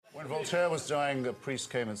When Voltaire was dying, a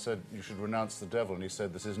priest came and said, "You should renounce the devil," and he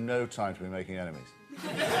said, "This is no time to be making enemies."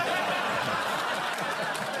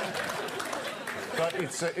 But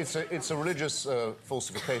it's a religious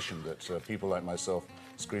falsification that people like myself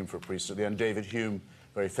scream for a priest at the end. David Hume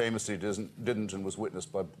very famously didn't and was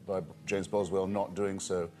witnessed by James Boswell not doing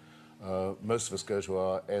so. Most of us go to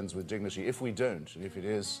our ends with dignity. If we don't, and if it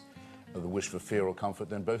is the wish for fear or comfort,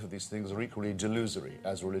 then both of these things are equally delusory,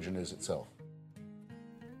 as religion is itself.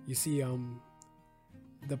 You see,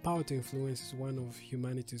 the power to influence is one of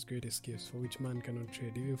humanity's greatest gifts, for which man cannot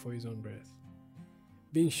trade, even for his own breath.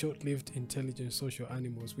 Being short-lived, intelligent, social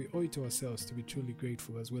animals, we owe it to ourselves to be truly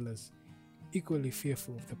grateful as well as equally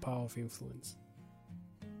fearful of the power of influence.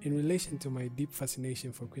 In relation to my deep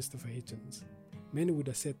fascination for Christopher Hitchens, many would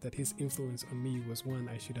have said that his influence on me was one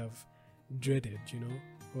I should have dreaded,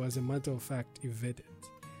 or as a matter of fact, evaded,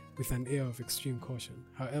 with an air of extreme caution.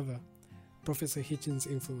 However, Professor Hitchens'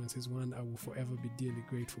 influence is one I will forever be dearly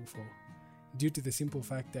grateful for, due to the simple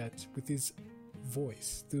fact that with his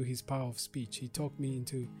voice, through his power of speech, he talked me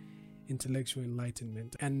into intellectual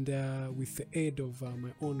enlightenment, and with the aid of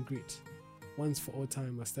my own grit, once for all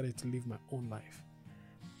time I started to live my own life.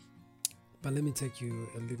 But let me take you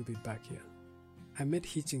a little bit back here. I met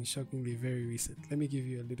Hitchens shockingly very recent. Let me give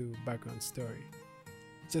you a little background story.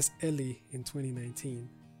 Just early in 2019,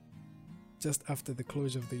 just after the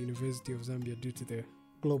closure of the University of Zambia due to the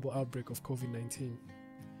global outbreak of COVID-19,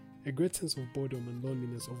 a great sense of boredom and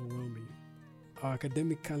loneliness overwhelmed me. Our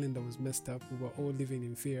academic calendar was messed up, we were all living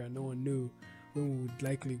in fear, and no one knew when we would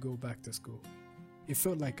likely go back to school. It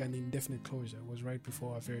felt like an indefinite closure was right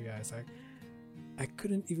before our very eyes. I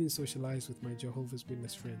couldn't even socialize with my Jehovah's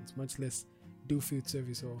Witness friends, much less do field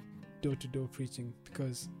service or door-to-door preaching,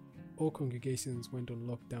 because all congregations went on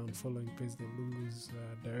lockdown following President Lungu's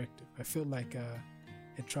directive. I felt like a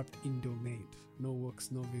trapped indoor maid. No works,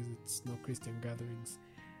 no visits, no Christian gatherings,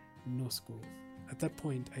 no school. At that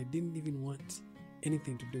point, I didn't even want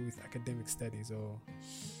anything to do with academic studies or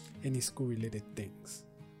any school-related things.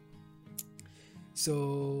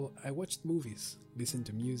 So I watched movies, listened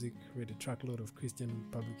to music, read a truckload of Christian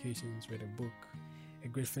publications, read a book a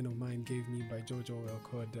great friend of mine gave me by George Orwell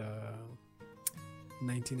called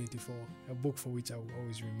 1984, a book for which I will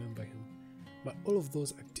always remember him. But all of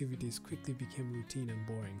those activities quickly became routine and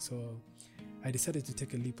boring, so I decided to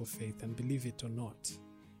take a leap of faith, and believe it or not,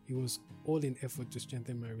 it was all in effort to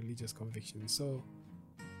strengthen my religious convictions. So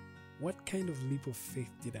what kind of leap of faith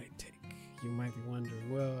did I take? You might be wondering.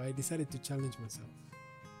 Well, I decided to challenge myself.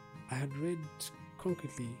 I had read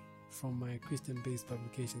concretely from my Christian-based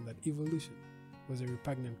publication that evolution was a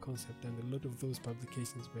repugnant concept, and a lot of those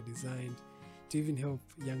publications were designed to even help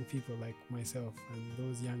young people like myself and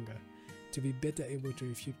those younger to be better able to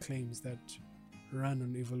refute claims that run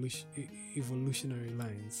on evolutionary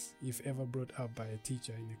lines, if ever brought up by a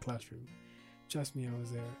teacher in a classroom. Trust me, I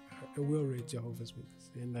was a well-read Jehovah's Witness,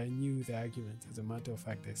 and I knew the argument. As a matter of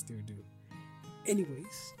fact, I still do.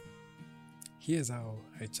 Anyways, here's how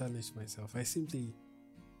I challenged myself. I simply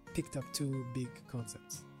picked up two big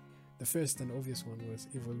concepts. The first and obvious one was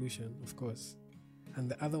evolution, of course, and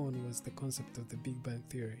the other one was the concept of the Big Bang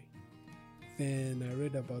Theory. Then I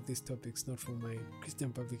read about these topics not from my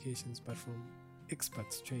Christian publications, but from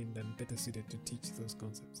experts trained and better suited to teach those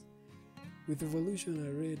concepts. With evolution, I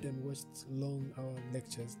read and watched long-hour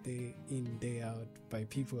lectures day in, day out by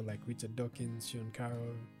people like Richard Dawkins, Sean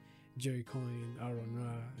Carroll, Jerry Coyne, Aaron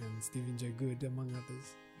Ra, and Stephen Jay Gould, among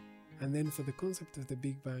others. And then for the concept of the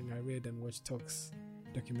Big Bang, I read and watched talks,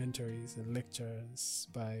 documentaries, and lectures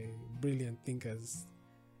by brilliant thinkers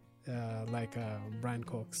like Brian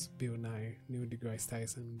Cox, Bill Nye, Neil deGrasse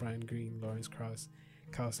Tyson, Brian Greene, Lawrence Krauss,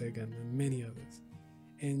 Carl Sagan, and many others.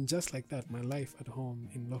 And just like that, my life at home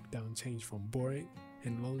in lockdown changed from boring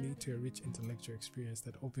and lonely to a rich intellectual experience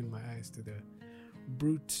that opened my eyes to the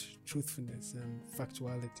brute truthfulness and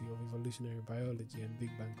factuality of evolutionary biology and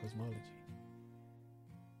Big Bang cosmology.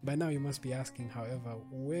 By now you must be asking, however,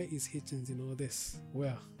 where is Hitchens in all this?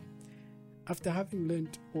 Well, after having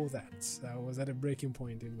learned all that, I was at a breaking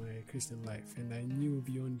point in my Christian life, and I knew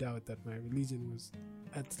beyond doubt that my religion was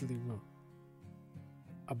utterly wrong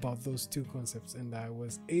about those two concepts, and I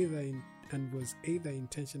was either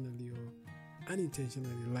intentionally or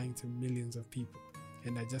unintentionally lying to millions of people,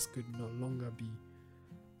 and I just could no longer be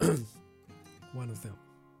one of them.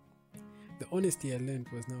 The honesty I learned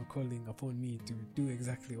was now calling upon me to do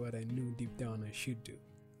exactly what I knew deep down I should do: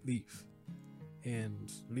 leave.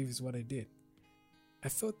 And leave is what I did. I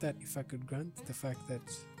felt that if I could grant the fact that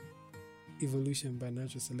evolution by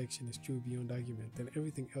natural selection is true beyond argument, then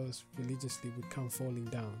everything else religiously would come falling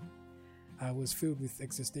down. I was filled with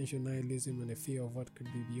existential nihilism and a fear of what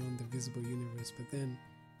could be beyond the visible universe. But then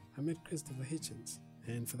I met Christopher Hitchens,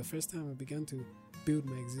 and for the first time I began to build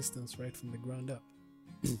my existence right from the ground up.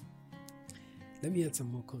 Let me add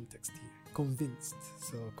some more context here. Convinced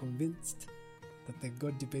that the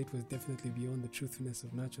God debate was definitely beyond the truthfulness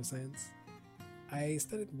of natural science, I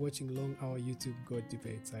started watching long-hour YouTube God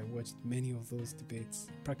debates. I watched many of those debates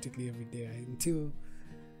practically every day until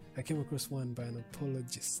I came across one by an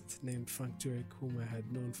apologist named Frank Turek, whom I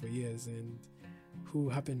had known for years and who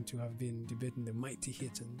happened to have been debating the mighty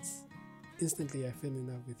Hitchens. Instantly, I fell in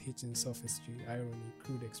love with Hitchens' sophistry, irony,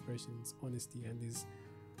 crude expressions, honesty, and his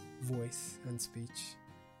voice and speech.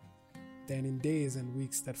 Then in days and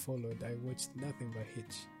weeks that followed, I watched nothing but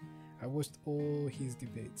Hitch. I watched all his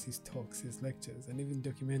debates, his talks, his lectures, and even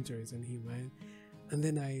documentaries on him. And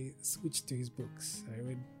then I switched to his books. I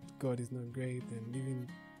read God is Not Great and even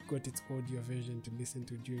got its audio version to listen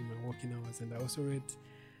to during my working hours, and I also read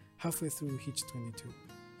halfway through Hitch 22.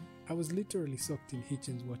 I was literally soaked in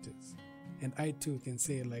Hitchens' waters, and I too can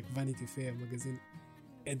say, like Vanity Fair magazine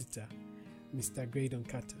editor Mr. Graydon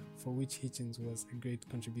Carter, for which Hitchens was a great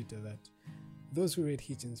contributor, that those who read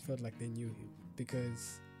Hitchens felt like they knew him,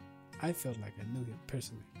 because I felt like I knew him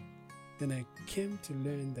personally. Then I came to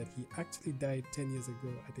learn that he actually died 10 years ago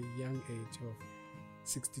at a young age of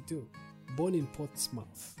 62. Born in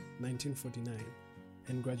Portsmouth, 1949,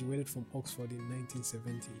 and graduated from Oxford in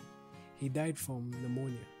 1970. He died from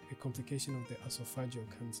pneumonia, a complication of the esophageal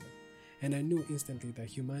cancer, and I knew instantly that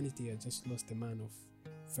humanity had just lost a man of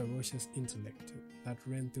ferocious intellect that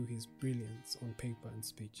ran through his brilliance on paper and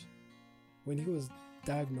speech. When he was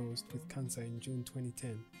diagnosed with cancer in June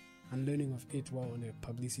 2010, and learning of it while on a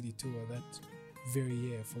publicity tour that very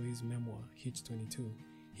year for his memoir, Hitch 22,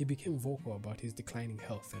 he became vocal about his declining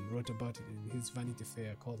health and wrote about it in his Vanity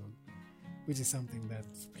Fair column, which is something that,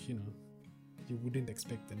 you wouldn't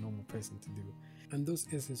expect a normal person to do. And those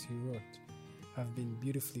essays he wrote have been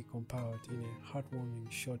beautifully compiled in a heartwarming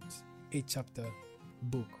short 8-chapter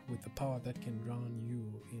book with the power that can drown you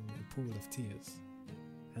in a pool of tears.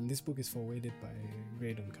 And this book is forwarded by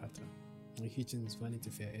Graydon Carter, Hitchens' Vanity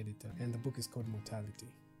Fair editor, and the book is called Mortality.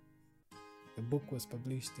 The book was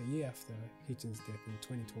published a year after Hitchens' death in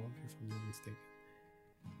 2012, if I'm not mistaken.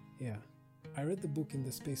 Yeah, I read the book in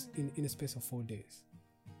a space of 4 days,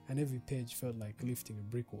 and every page felt like lifting a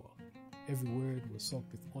brick wall. Every word was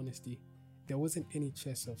soaked with honesty. There wasn't any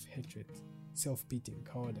trace of hatred, self-pitying,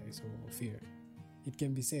 cowardice, or fear. It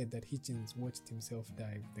can be said that Hitchens watched himself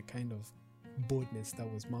die with the kind of boldness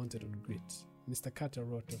that was mounted on grit. Mr. Carter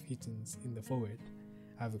wrote of Hitchens in the foreword.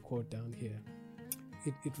 I have a quote down here.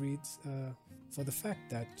 It reads, for the fact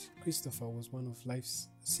that Christopher was one of life's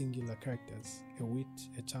singular characters, a wit,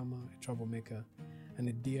 a charmer, a troublemaker, and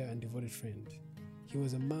a dear and devoted friend. He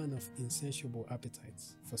was a man of insatiable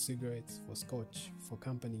appetites for cigarettes, for scotch, for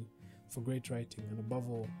company, for great writing, and above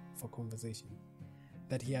all, for conversation.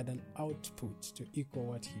 That he had an output to equal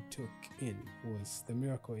what he took in was the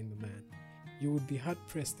miracle in the man. You would be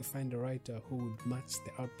hard-pressed to find a writer who would match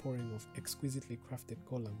the outpouring of exquisitely crafted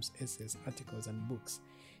columns, essays, articles, and books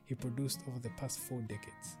he produced over the past 4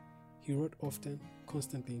 decades. He wrote often,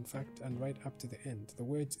 constantly in fact, and right up to the end, the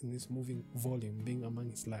words in this moving volume being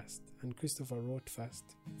among his last. And Christopher wrote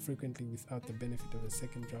fast, frequently without the benefit of a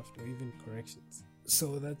second draft or even corrections.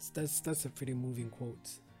 So that's a pretty moving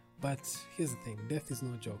quote. But here's the thing, death is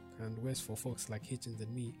no joke, and worse for folks like Hitchens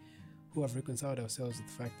and me, who have reconciled ourselves with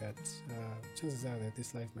the fact that chances are that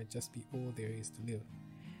this life might just be all there is to live.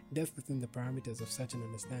 Death within the parameters of such an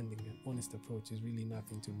understanding and honest approach is really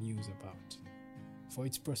nothing to muse about. For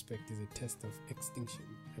its prospect is a test of extinction,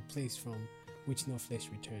 a place from which no flesh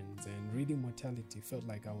returns, and reading Mortality felt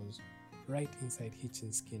like I was right inside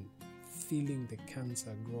Hitchens' skin, feeling the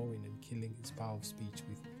cancer growing and killing his power of speech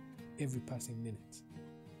with every passing minute.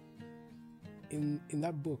 In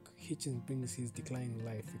that book, Hitchens brings his declining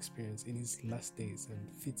life experience in his last days and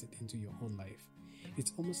fits it into your own life.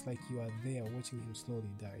 It's almost like you are there watching him slowly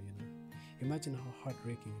die, Imagine how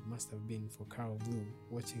heartbreaking it must have been for Carol Bloom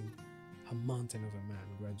watching a mountain of a man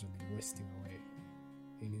gradually wasting away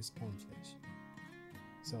in his own flesh.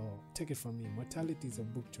 So take it from me, Mortality is a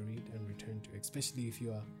book to read and return to, especially if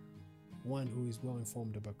you are one who is well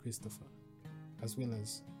informed about Christopher, as well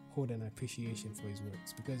as hold an appreciation for his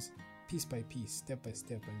works, because piece by piece, step by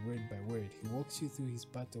step, and word by word, he walks you through his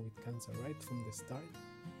battle with cancer right from the start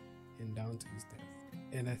and down to his death.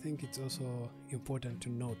 And I think it's also important to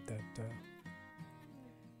note that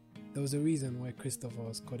there was a reason why Christopher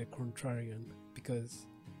was called a contrarian, because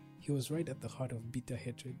he was right at the heart of bitter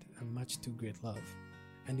hatred and much too great love.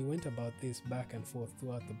 And he went about this back and forth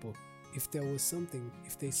throughout the book, if there's something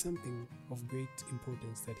of great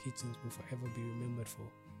importance that Hitchens will forever be remembered for,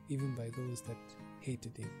 even by those that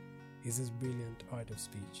hated him, is his brilliant art of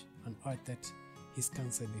speech, an art that his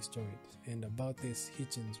cancer destroyed. And about this,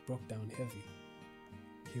 Hitchens broke down heavy.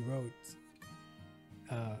 He wrote,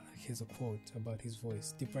 here's a quote about his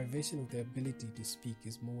voice: "Deprivation of the ability to speak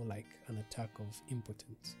is more like an attack of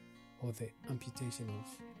impotence, or the amputation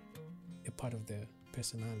of a part of their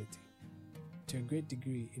personality. To a great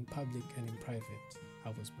degree, in public and in private, I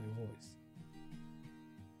was my voice."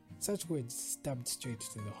 Such words stabbed straight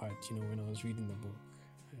to the heart, when I was reading the book.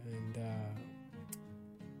 And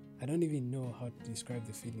I don't even know how to describe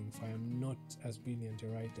the feeling, for I am not as brilliant a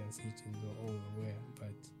writer as Hitchens or all aware,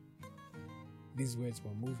 but these words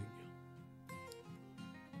were moving.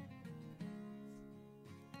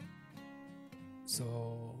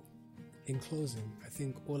 So, in closing, I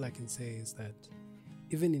think all I can say is that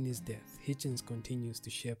even in his death, Hitchens continues to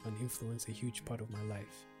shape and influence a huge part of my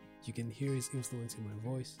life. You can hear his influence in my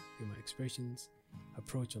voice, in my expressions,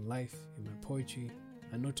 approach on life, in my poetry,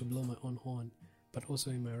 and not to blow my own horn, but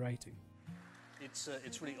also in my writing.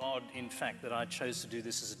 It's really odd, in fact, that I chose to do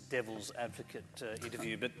this as a devil's advocate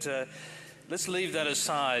interview, but let's leave that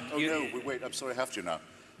aside. Oh, no, wait, I'm sorry, I have to now.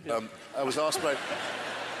 Yeah. I was asked by...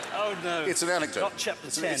 Oh, no. It's an anecdote. Not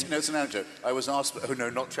chapter 10. It's an anecdote. I was asked... Oh, no,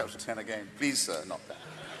 not chapter 10 again. Please, sir, not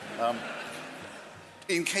that.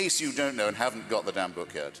 In case you don't know and haven't got the damn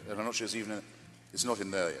book yet, and I'm not sure it's not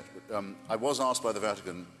in there yet, but I was asked by the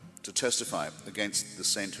Vatican to testify against the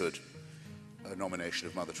sainthood nomination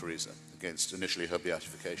of Mother Teresa, against initially her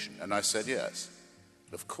beatification. And I said yes,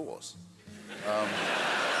 of course.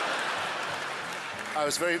 I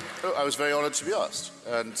was very honored to be asked.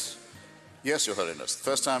 And yes, Your Holiness, the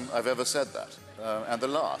first time I've ever said that, and the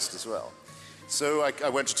last as well. So I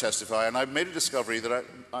went to testify, and I made a discovery that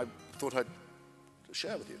I thought I'd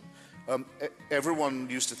share with you. Everyone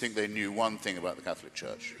used to think they knew one thing about the Catholic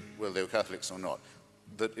Church, whether they were Catholics or not,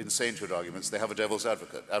 that in sainthood arguments they have a devil's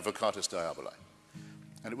advocate, advocatus diaboli.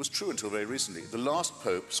 And it was true until very recently. The last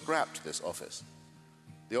pope scrapped this office.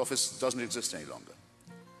 The office doesn't exist any longer.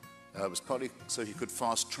 It was partly so he could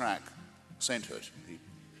fast-track sainthood.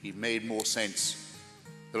 He made more saints,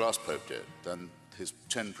 the last pope did, than his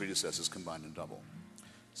 10 predecessors combined in double.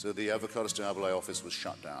 So the advocatus diaboli office was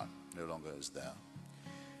shut down, no longer is there.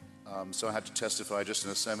 So I had to testify just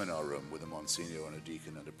in a seminar room with a Monsignor and a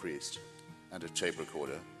deacon and a priest, and a tape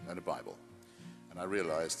recorder and a Bible. And I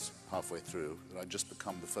realized halfway through that I'd just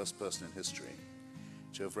become the first person in history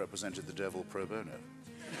to have represented the devil pro bono.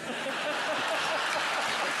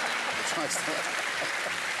 It's nice.